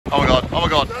Oh my god, oh my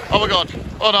god, oh my god,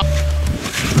 oh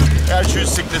no. Altitude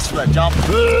sickness for that jump.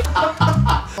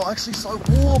 Oh, actually so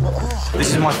warm. Oh. This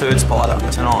is my third spider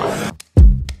tonight.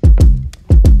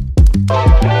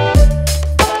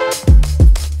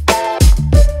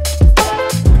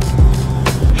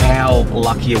 How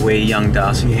lucky are we, young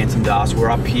Darcy, handsome Darcy? We're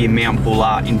up here, Mount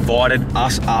Buller, invited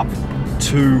us up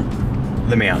to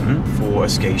the mountain for a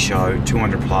ski show,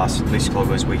 200 plus, List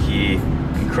Cloggers, we're here.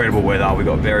 Incredible weather, we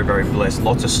got very, very blessed,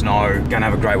 lots of snow. Gonna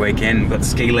have a great weekend. We've got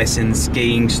ski lessons,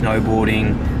 skiing,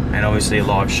 snowboarding, and obviously a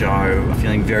live show. I'm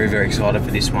feeling very, very excited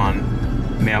for this one.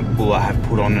 Mount Buller have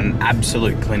put on an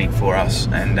absolute clinic for us,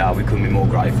 and we couldn't be more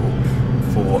grateful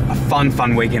for a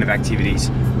fun weekend of activities.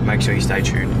 Make sure you stay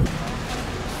tuned.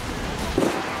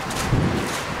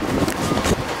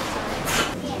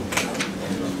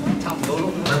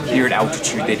 Here at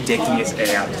altitude, they're decking us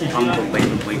out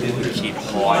unbelievably wicked,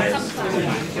 high,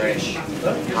 fresh.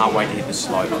 Can't wait to hit the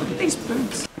slope. Look at these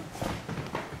boots.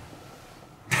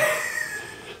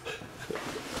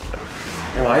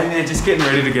 Right, they're just getting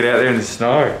ready to get out there in the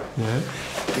snow. Yeah.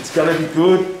 It's gonna be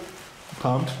good.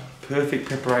 Pumped. Perfect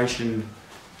preparation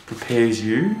prepares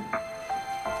you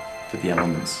for the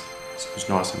elements. It's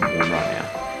nice and warm right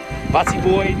now. Butsy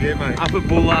boy, Yeah, mate. up at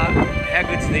Buller. How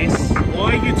good's this?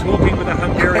 Why are you talking with a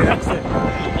Hungarian accent?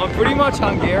 I'm pretty much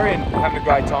Hungarian. We're having a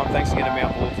great time. Thanks again to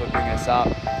Mount Buller for bringing us up.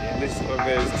 There's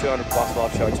 200 plus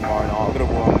live show tomorrow night. I've got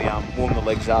to warm the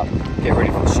legs up, get ready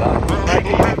for the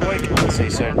show. See you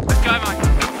soon. Let's go, mate.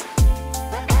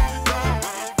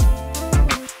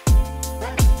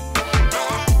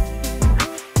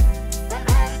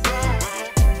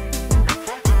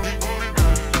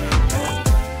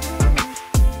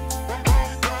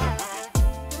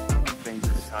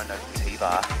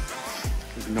 T-bar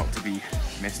is not to be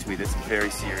messed with. It's very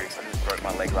serious. I just broke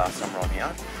my leg last summer on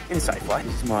here in a safe way.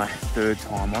 This is my third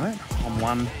time on it. I'm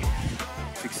one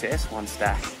success, one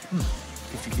stack.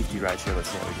 50-50 ratio. Let's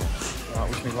see how we go. All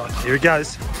right, wish me luck. Here it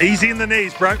goes. Easy in the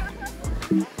knees, bro. Talk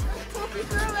me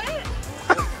through it.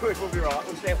 Good, we'll be right.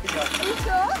 We'll see how we go. Are you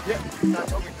sure? Yeah. No,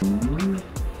 talk me.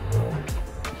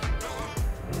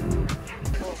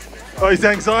 Oh, his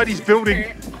anxiety's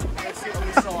building. Let's sit on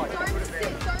this side.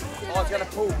 Oh, it's gonna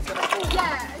pull. It's gonna pull.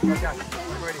 Yeah. Okay,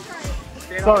 I'm ready.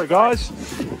 Stand Sorry, up. guys.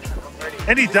 I'm ready.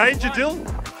 Any danger, Dylan?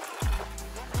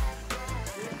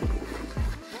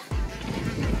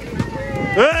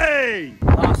 Hey!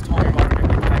 Last time I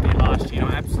remember came here last year,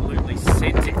 I absolutely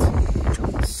sent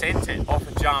it. Sent it off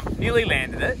a jump. Nearly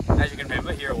landed it. As you can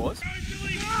remember, here it was.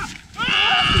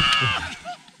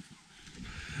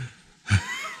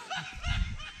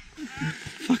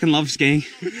 Fucking love skiing.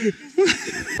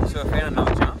 So I found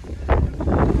another jump.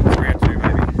 It's round 2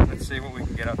 maybe. Let's see what we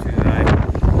can get up to today.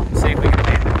 See if we can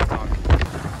land it this time.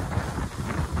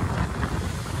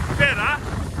 Better.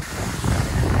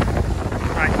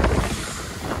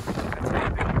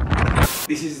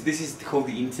 This is called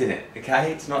the internet,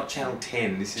 okay? It's not Channel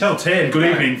 10. This is Channel 10,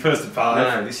 good evening, first at 5.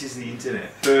 No, this is the internet.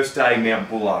 First day Mount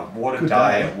Buller. What a Good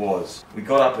day day. it was. We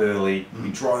got up early,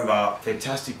 we drove up,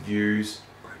 fantastic views,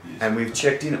 and we've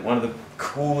checked in at one of the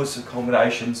coolest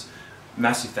accommodations.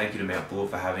 Massive thank you to Mount Buller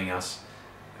for having us.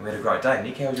 And we had a great day.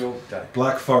 Nick, how was your day?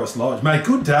 Black Forest Lodge. Mate,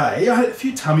 good day. I had a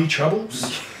few tummy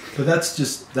troubles. But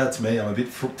that's me. I'm a bit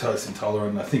fructose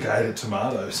intolerant. I think I ate a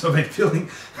tomato, so I've been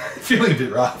feeling a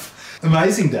bit rough.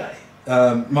 Amazing day.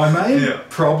 My main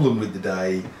problem with the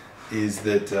day is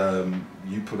that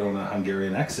you put on a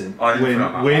Hungarian accent.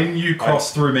 When you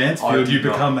cross through Mansfield, you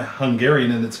become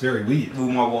Hungarian, and it's very weird. Well,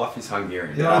 my wife is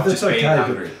Hungarian. Yeah, I've that's just been okay.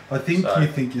 hungry. But I think So- you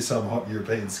think you're some hot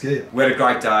European skier. We had a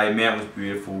great day. Mount was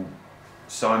beautiful.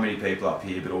 So many people up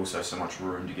here, but also so much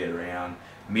room to get around.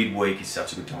 Midweek is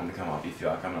such a good time to come up if you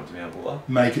are coming up to Mount Buller.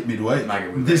 Make it midweek. Make it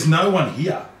midweek. There's no one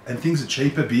here, and things are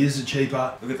cheaper. Beers are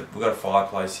cheaper. Look at we've got a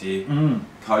fireplace here.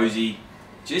 Cozy.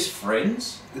 Just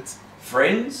friends. It's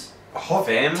Friends. a hot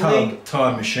Family.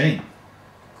 time machine.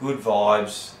 Good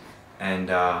vibes. And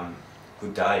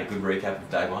good day. Good recap of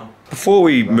day one. Before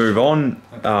we move on,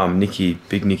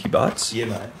 Big Nicky Butts. Yeah,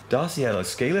 mate. Darcy had a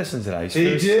ski lesson today. His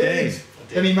He first did. ski.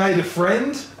 And he made a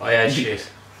friend. I had shit.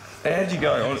 How'd you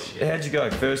go? How'd you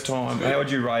go? First time. How would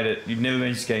you rate it? You've never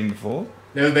been skiing before?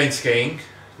 Never been skiing.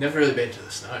 Never really been to the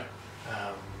snow.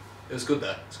 It was good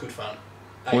though. It's good fun.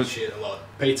 Ate shit a lot.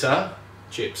 Pizza,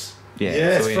 chips,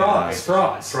 Yes, so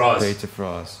fries. fries. Pizza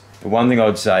fries. The one thing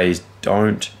I'd say is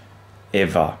don't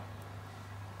ever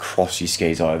cross your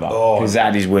skis over, because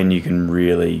that is when you can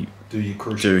really Do you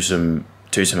cruise? do some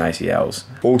ACLs.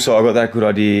 Also, I got that good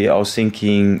idea. I was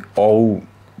thinking I'll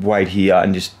wait here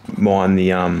and just mind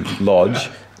the lodge,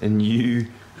 and you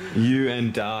You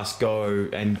and Das go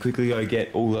and quickly go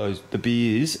get all the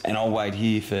beers, and I'll wait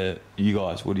here for you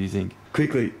guys. What do you think?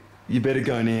 Quickly, you better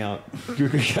go now.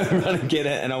 Quickly go run and get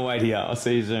it, and I'll wait here. I'll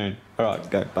see you soon. All right,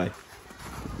 go. Bye.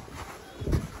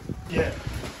 Yeah.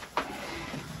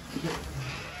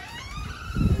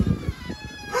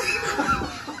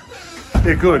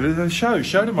 Yeah, good. Show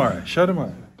tomorrow.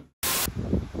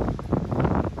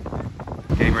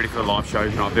 Getting ready for the live show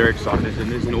tonight. Very excited.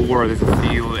 There's an aura, there's a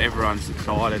feel. Everyone's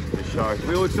excited for the show.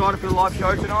 We all excited for the live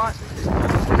show tonight?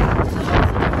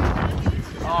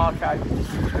 Oh, okay.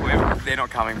 Well, they're not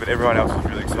coming, but everyone else is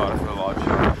really excited for the live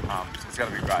show. It's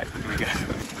going to be great. Here we go.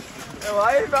 How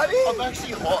are you, buddy? I'm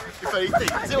actually hot, if anything.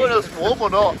 Is anyone else warm or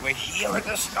not? We're here in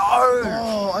the snow.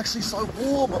 Oh, actually so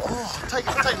warm. Oh, take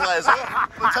layers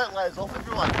off. We'll take layers off,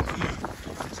 everyone.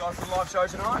 Excited for the live show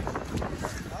tonight?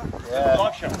 Yeah.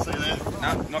 Live show. See you there.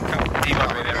 No, not coming. He won't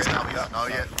be there. He's coming up. No,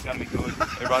 yet. It's going to be good.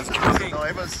 Everyone's coming. No,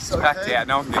 everyone's so Packed keen. out.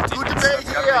 No one's going to Good to be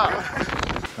here.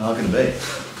 How can it be?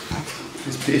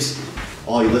 It's piss.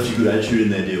 Oh, you left your good attitude in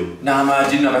there, deal. No, mate, I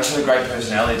didn't. I've actually a great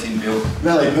personality. It's in Bill.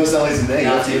 Really, personality's in there.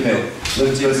 That's in there.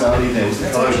 Left personality in there. What's the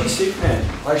That's code? actually sick, man.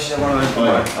 I actually had one of those.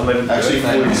 Oh, yeah. Actually,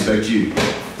 fully respect you.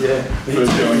 Yeah.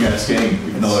 First going out skiing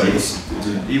with no.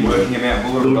 Are you working him out,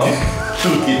 Buller?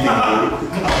 Little kid thing.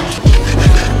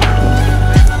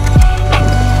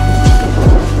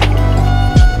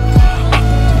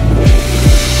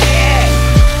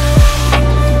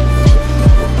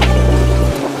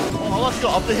 Go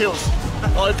up the hills.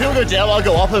 Oh, if people go down, I'll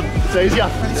go up them. It's easier.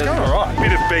 It's going alright.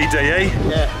 Bit of BDE.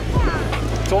 Yeah.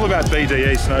 It's all about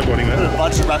BDE snowboarding, Put man. a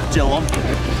bunch of rapid gel on.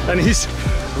 And he's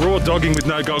raw dogging with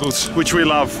no goggles, which we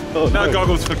love. No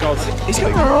goggles for gods. He's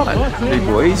going alright. Big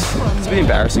boys. It's been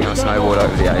embarrassing on a snowboard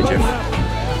over the age of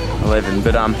 11,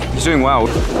 but he's doing well.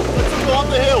 Let's go up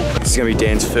the hill. This is going to be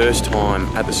Dan's first time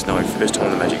at the snow, first time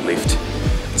on the Magic Lift.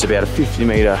 It's about a 50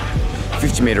 metre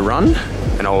run,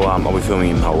 and I'll be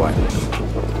filming him the whole way.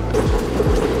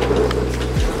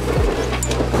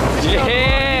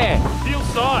 Yeah! Heel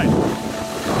side.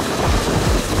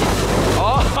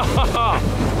 Oh,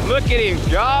 look at him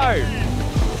go!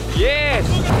 Yes!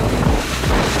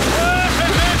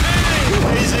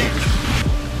 Easy.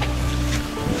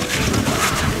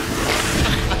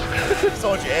 So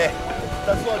much air.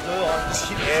 That's what I do. I just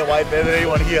hit air way better than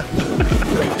anyone here.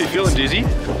 You feeling dizzy?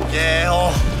 Yeah,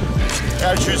 oh.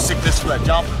 Altitude sickness for that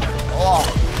jump. Oh.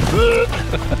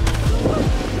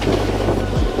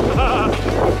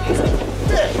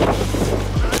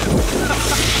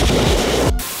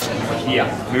 Yeah,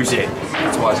 Moosehead.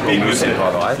 That's why it's called Moosehead,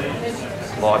 by the way.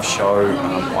 Live show.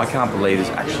 I can't believe there's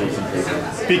actually some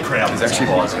people. Big crowd. There's actually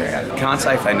guys there. Can't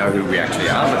say if they know who we actually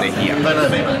are, but they're here. They know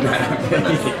me,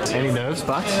 mate. Any nerves,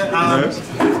 Butch? Nerves?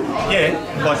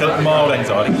 Yeah, like a mild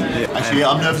anxiety. Actually, yeah,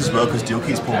 I'm nervous as well because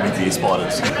Dilky's pulling me deer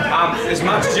spiders. As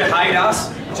much as you hate us,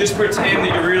 just pretend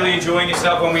that you're really enjoying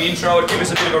yourself when we intro it. Give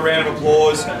us a bit of a round of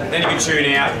applause, then you can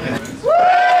tune out.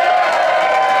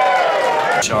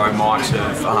 Show mics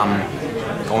have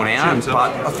gone out,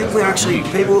 but I think we're actually,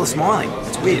 people are smiling.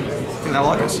 It's weird. I think they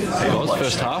like us.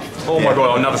 First half. Oh my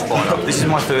god, another spider. This is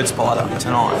my third spider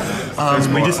tonight.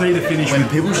 We just need to finish When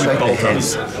with people shake their bolt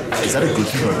heads, is that a good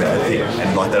thing or a bad thing?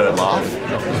 And like they don't laugh?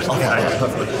 Okay,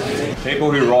 perfect.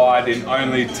 People who ride in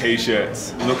only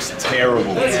t-shirts looks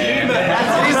terrible.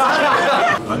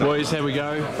 Boys, how we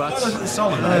go? Butts?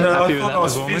 solid. Happy with I that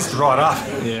was performance? fizzed right up.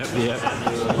 Yeah.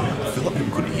 I feel like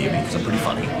people couldn't hear me because I'm pretty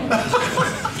funny.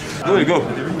 Really good.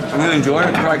 I'm really enjoying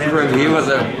it. Great group over here with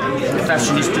the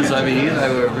fashionistas over here. They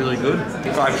were really good.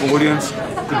 Great audience.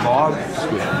 Good vibe.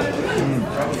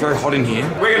 It's very hot in here.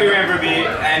 We're going to be around for a beer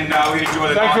and we're going to enjoy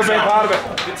the Thanks for being part of it.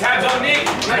 The tab's on Nick.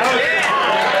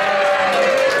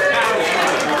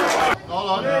 Hold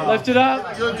on. Lift it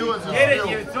up. You're doing it. Get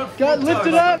it. Go, lift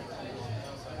it up.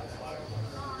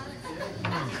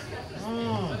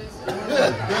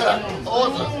 Yeah,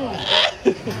 awesome.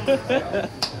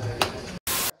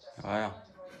 Wow.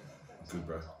 Good,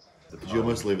 bro. Did you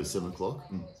almost leave at 7 o'clock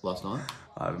last night?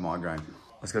 I have a migraine.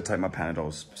 I just got to take my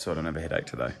Panadols so I don't have a headache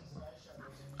today.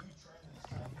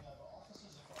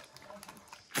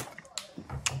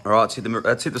 All right,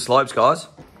 let's hit the slopes, guys.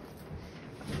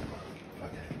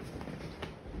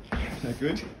 That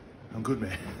good? I'm good,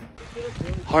 man.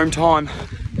 Home time.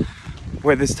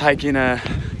 Weather's taken a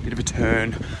bit of a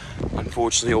turn.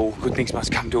 Unfortunately, all good things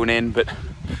must come to an end, but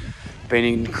been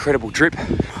an incredible trip.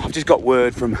 I've just got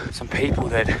word from some people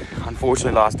that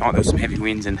unfortunately last night there was some heavy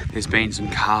winds and there's been some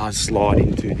cars slide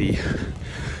into the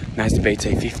Mazda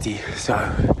BT50. So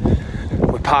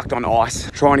we're parked on ice,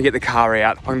 trying to get the car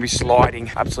out. I'm gonna be sliding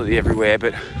absolutely everywhere,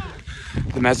 but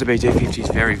the Mazda BT50 is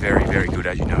very, very, very good,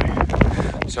 as you know.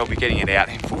 So I'll be getting it out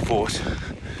in full force.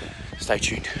 Stay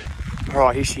tuned. All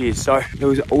right, here she is. So there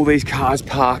was all these cars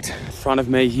parked in front of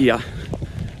me here.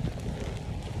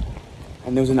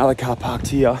 And there was another car parked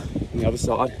here on the other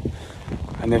side.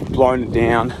 And they've blown it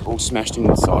down, all smashed into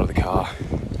the side of the car.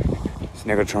 So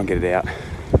now I've got to try and get it out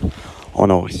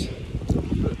on ice.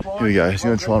 Here we go, he's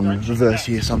going to try and reverse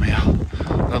here somehow.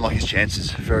 I don't like his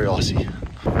chances, very icy. These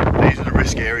are the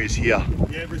risk areas here.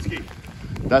 Yeah, risky.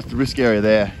 That's the risk area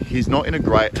there. He's not in a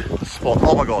great spot.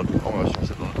 Oh my god, oh my gosh.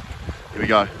 Here we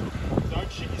go. Don't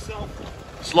shit yourself.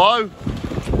 Slow.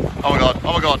 Oh my god,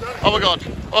 oh my god, oh my god.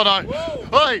 Oh no.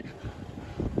 Whoa. Hey!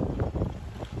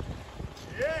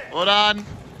 Yeah. Well done.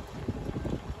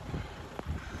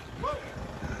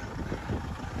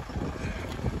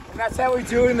 That's how we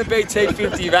do it in the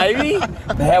BT50, baby.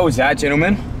 How was that,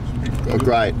 gentlemen? Oh,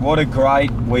 great. What a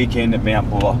great weekend at Mount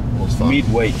Buller.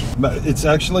 Midweek. But it's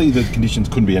actually, the conditions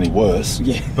couldn't be any worse.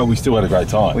 Yeah. But we still had a great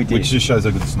time. We did. Which just shows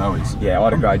how good the snow is. Yeah, I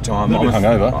had a great time. A little bit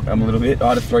hungover. I'm a little bit.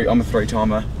 I'm a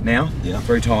three-timer now. Yeah.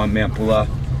 Three-time Mount Buller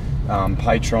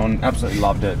patron. Absolutely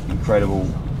loved it. Incredible,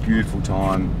 beautiful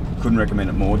time. Couldn't recommend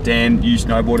it more. Dan, you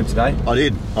snowboarded today? I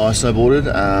did. I snowboarded.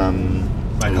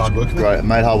 Made hard work of it. Great.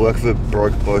 Made hard work of it.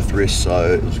 Broke both wrists,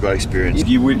 so it was a great experience.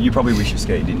 You probably wish you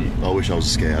skied, didn't you? I wish I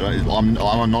was scared. I'm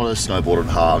not a snowboarder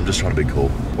at heart. I'm just trying to be cool.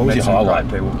 What was Met your some highlight?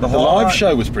 great people. The live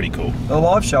show was pretty cool. The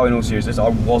live show, in all seriousness, I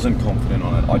wasn't confident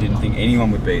on it. I didn't think anyone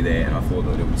would be there, and I thought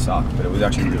that it would suck, but it was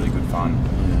actually really good fun.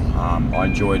 I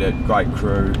enjoyed it. Great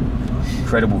crew,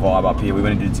 incredible vibe up here. We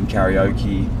went and did some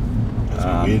karaoke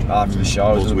weird. after the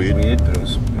show. It was weird. weird, but it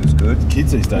was good.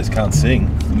 Kids these days can't sing.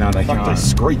 No, they Fuck, can't. they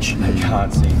screech. They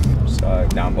can't sing. So,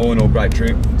 all in all, great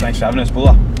trip. Thanks for having us,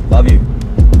 Buller. Love you.